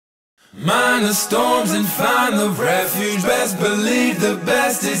Minor storms and find the refuge. Best believe the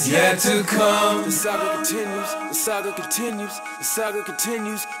best is yet to come. The saga continues, the saga continues, the saga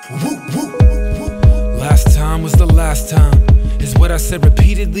continues. Last time was the last time, is what I said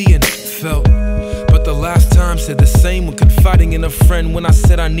repeatedly and felt. But the last time said the same when confiding in a friend when I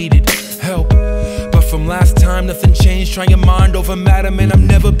said I needed help. But from last time nothing changed, trying mind over matter, man, I'm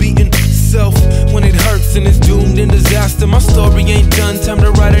never beating self. When it hurts and it's doomed in disaster, my story ain't done, time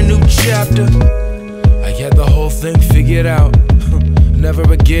to write a new chapter. I had the whole thing figured out. Never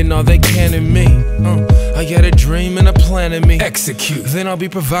again are they canning me. I got a dream and a plan in me. Execute, then I'll be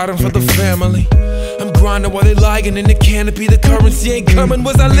providing for the family. I'm grinding while they lying in the canopy. The currency ain't coming,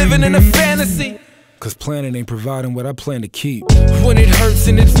 was I living in a fantasy? Cause planning ain't providing what I plan to keep. When it hurts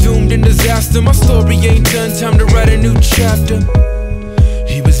and it's doomed in disaster, my story ain't done, time to write a new chapter.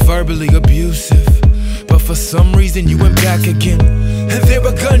 He was verbally abusive, but for some reason you went back again. And they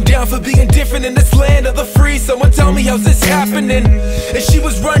were gunned down for being different in this land of the free. Someone tell me how's this happening? And she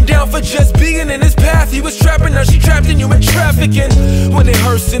was run down for just being in his path. He was trapping, now she trapped in human trafficking. When it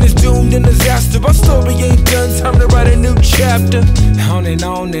hurts and it's doomed in disaster, our story ain't done, time to write a new chapter. On and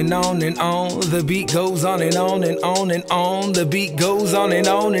on and on and on, the beat goes on and on and on and on. The beat goes on and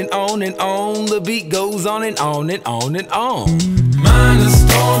on and on and on. The beat goes on and on and on and on. Minor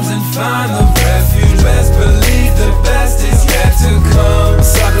storms and find the refuge. Best believe the best is yet to come. The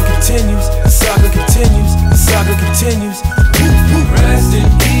saga continues, the saga continues, the saga continues. Rest in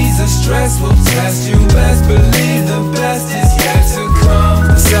ease, the stress will test you. Best believe the best is yet to come.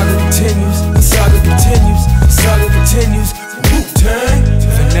 The saga continues, the saga continues, the saga continues.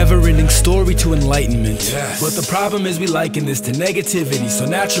 The never-ending story to enlightenment. But the problem is we liken this to negativity, so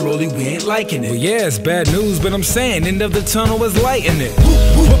naturally we ain't liking it. Well, yeah, it's bad news, but I'm saying end of the tunnel is light in it.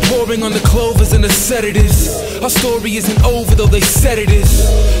 We're pouring on the clovers and the sedatives. Our story isn't over though they said it is.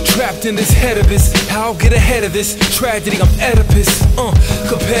 Trapped in this head of this, how I'll get ahead of this tragedy, I'm Oedipus.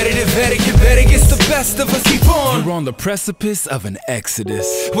 Competitive etiquette, better gets the best of us, keep on. We're on the precipice of an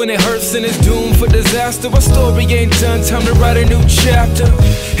exodus. When it hurts and it's doomed for disaster, our story ain't done, time to write a new chapter.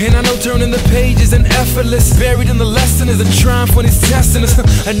 And I know turning the page isn't effortless. Buried in the lesson is a triumph when he's testing us.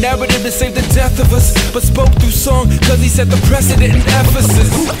 A narrative that saved the death of us, but spoke through song cause he set the precedent in Ephesus.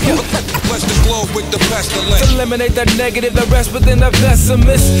 Bless the globe with the pestilence. Eliminate that negative, the rest within the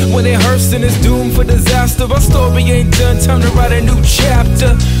pessimist. When it hurts and it's doomed for disaster, our story ain't done, time to write a new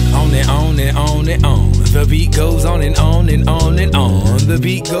chapter. On and on and on and on, the beat goes on and on and on and on. The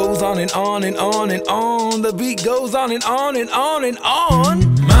beat goes on and on and on and on. The beat goes on and on and on and on.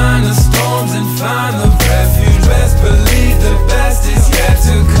 Minor storms and find the refuge. Best believe the best is yet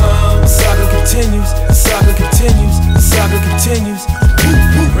to come. The saga continues, the saga continues, the saga continues.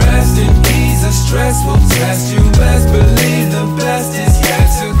 Rest in ease, the stress will test you. Best believe the best is yet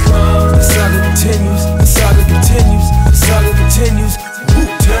to come. The saga continues, the saga continues, the saga continues.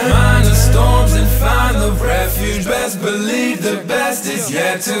 Minor storms and find the refuge. Best believe the best is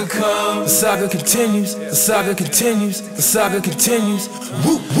yet to come. The saga continues, the saga continues, the saga continues.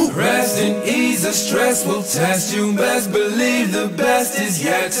 Rest in ease, the stress will test you. Best believe the best is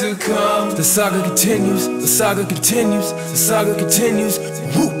yet to come. The saga continues, the saga continues, the saga continues.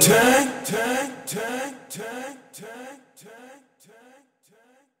 Wu-Tang, tang, tang, tang.